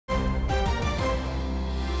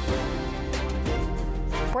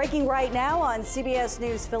Breaking right now on CBS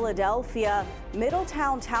News Philadelphia,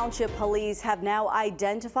 Middletown Township police have now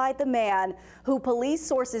identified the man who police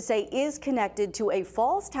sources say is connected to a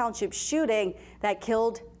Falls Township shooting that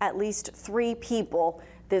killed at least 3 people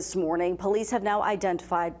this morning. Police have now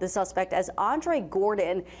identified the suspect as Andre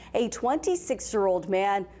Gordon, a 26-year-old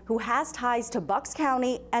man who has ties to Bucks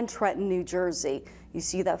County and Trenton, New Jersey. You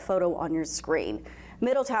see that photo on your screen.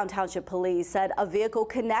 Middletown Township police said a vehicle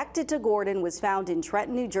connected to Gordon was found in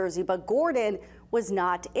Trenton, New Jersey, but Gordon was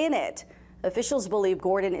not in it. Officials believe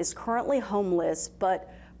Gordon is currently homeless,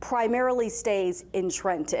 but primarily stays in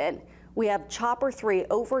Trenton. We have Chopper 3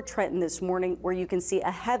 over Trenton this morning, where you can see a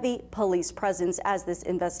heavy police presence as this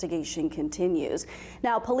investigation continues.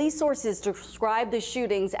 Now, police sources describe the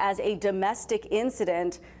shootings as a domestic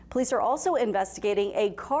incident. Police are also investigating a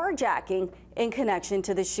carjacking in connection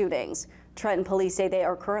to the shootings. Trenton police say they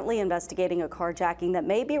are currently investigating a carjacking that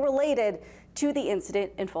may be related to the incident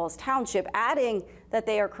in Falls Township, adding that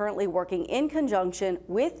they are currently working in conjunction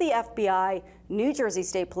with the FBI, New Jersey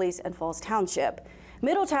State Police, and Falls Township.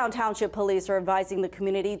 Middletown Township police are advising the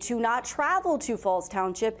community to not travel to Falls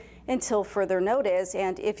Township until further notice.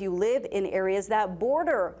 And if you live in areas that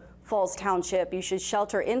border Falls Township, you should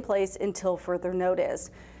shelter in place until further notice.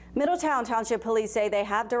 Middletown Township police say they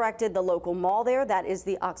have directed the local mall there, that is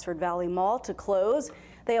the Oxford Valley Mall, to close.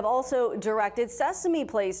 They have also directed Sesame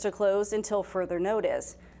Place to close until further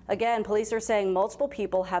notice. Again, police are saying multiple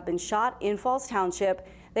people have been shot in Falls Township.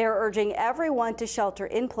 They are urging everyone to shelter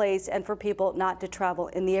in place and for people not to travel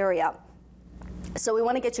in the area. So we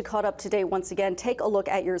want to get you caught up to date once again. Take a look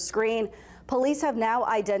at your screen. Police have now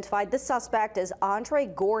identified the suspect as Andre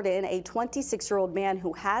Gordon, a 26-year-old man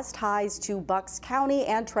who has ties to Bucks County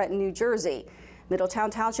and Trenton, New Jersey. Middletown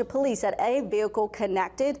Township police said a vehicle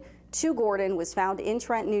connected to Gordon was found in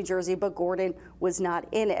Trenton, New Jersey, but Gordon was not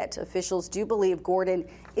in it. Officials do believe Gordon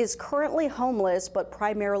is currently homeless, but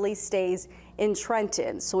primarily stays in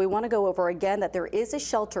Trenton. So we want to go over again that there is a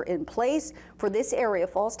shelter in place for this area,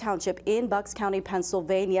 Falls Township in Bucks County,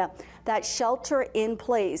 Pennsylvania. That shelter in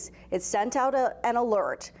place, it sent out an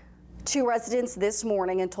alert to residents this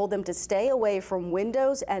morning and told them to stay away from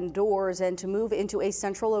windows and doors and to move into a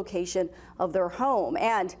central location of their home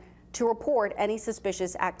and to report any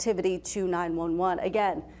suspicious activity to 911.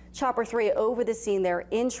 Again, Chopper 3 over the scene there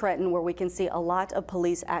in Trenton, where we can see a lot of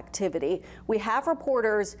police activity. We have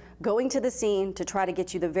reporters going to the scene to try to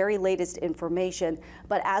get you the very latest information.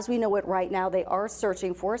 But as we know it right now, they are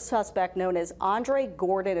searching for a suspect known as Andre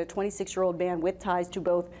Gordon, a 26-year-old man with ties to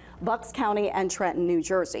both Bucks County and Trenton, New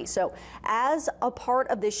Jersey. So as a part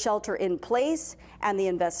of this shelter in place and the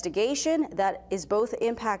investigation that is both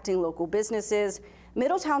impacting local businesses,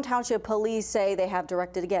 Middletown Township police say they have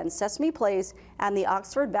directed again Sesame Place and the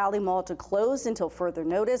Oxford Valley Mall to close until further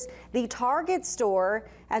notice. The Target store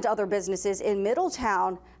and other businesses in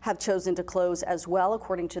Middletown have chosen to close as well,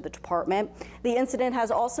 according to the department. The incident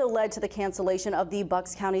has also led to the cancellation of the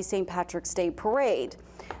Bucks County St. Patrick's Day Parade.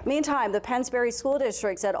 Meantime, the Pennsbury School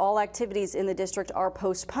District said all activities in the district are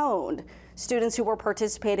postponed. Students who were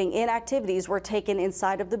participating in activities were taken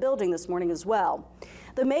inside of the building this morning as well.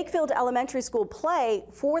 The Makefield Elementary School play,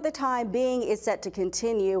 for the time being, is set to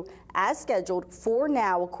continue as scheduled for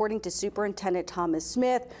now, according to Superintendent Thomas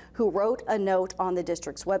Smith, who wrote a note on the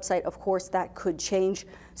district's website. Of course, that could change,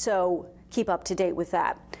 so keep up to date with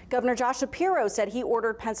that. Governor Josh Shapiro said he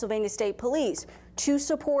ordered Pennsylvania State Police to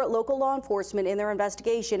support local law enforcement in their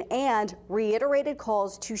investigation and reiterated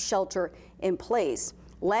calls to shelter in place.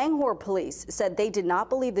 Langhorne police said they did not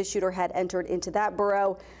believe the shooter had entered into that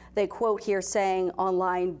borough. They quote here saying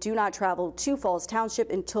online, "Do not travel to Falls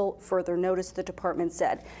Township until further notice," the department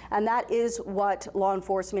said. And that is what law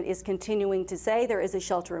enforcement is continuing to say. There is a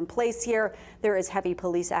shelter in place here. There is heavy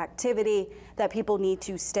police activity, that people need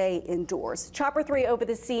to stay indoors. Chopper 3 over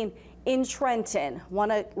the scene in Trenton.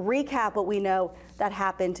 Want to recap what we know that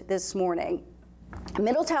happened this morning.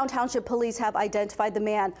 Middletown Township police have identified the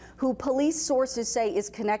man who police sources say is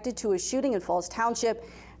connected to a shooting in Falls Township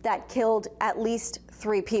that killed at least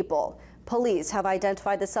 3 people. Police have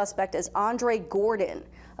identified the suspect as Andre Gordon,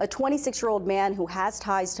 a 26-year-old man who has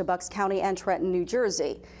ties to Bucks County and Trenton, New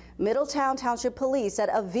Jersey. Middletown Township police said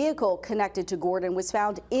a vehicle connected to Gordon was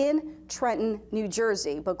found in Trenton, New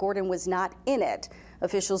Jersey, but Gordon was not in it.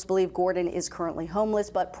 Officials believe Gordon is currently homeless,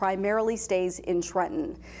 but primarily stays in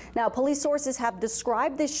Trenton. Now, police sources have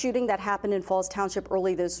described this shooting that happened in Falls Township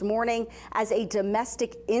early this morning as a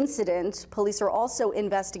domestic incident. Police are also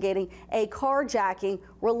investigating a carjacking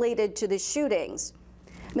related to the shootings.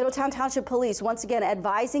 Middletown Township Police once again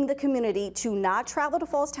advising the community to not travel to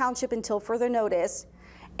Falls Township until further notice,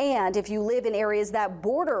 And if you live in areas that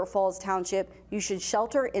border Falls Township, you should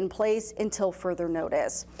shelter in place until further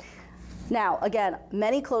notice. Now, again,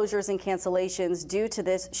 many closures and cancellations due to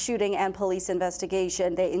this shooting and police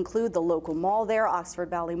investigation. They include the local mall there, Oxford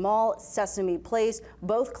Valley Mall, Sesame Place,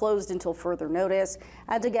 both closed until further notice.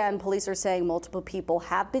 And again, police are saying multiple people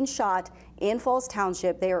have been shot in Falls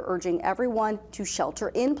Township. They are urging everyone to shelter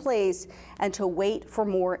in place and to wait for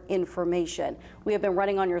more information. We have been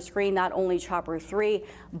running on your screen not only Chopper 3,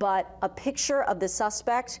 but a picture of the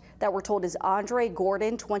suspect that we're told is Andre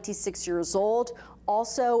Gordon, 26 years old.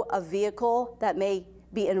 Also a vehicle that may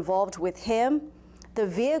be involved with him. The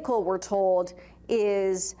vehicle, we're told,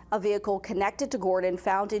 is a vehicle connected to Gordon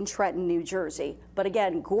found in Trenton, New Jersey. But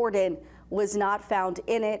again, Gordon was not found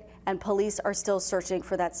in it, and police are still searching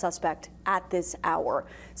for that suspect at this hour.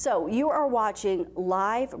 So you are watching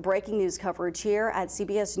live breaking news coverage here at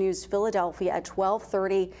CBS News Philadelphia at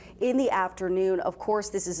 12:30 in the afternoon. Of course,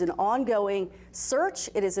 this is an ongoing search.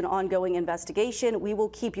 It is an ongoing investigation. We will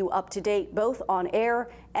keep you up to date both on air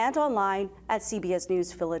and online at CBS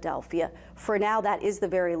News Philadelphia. For now, that is the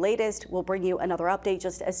very latest. We'll bring you another update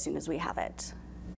just as soon as we have it.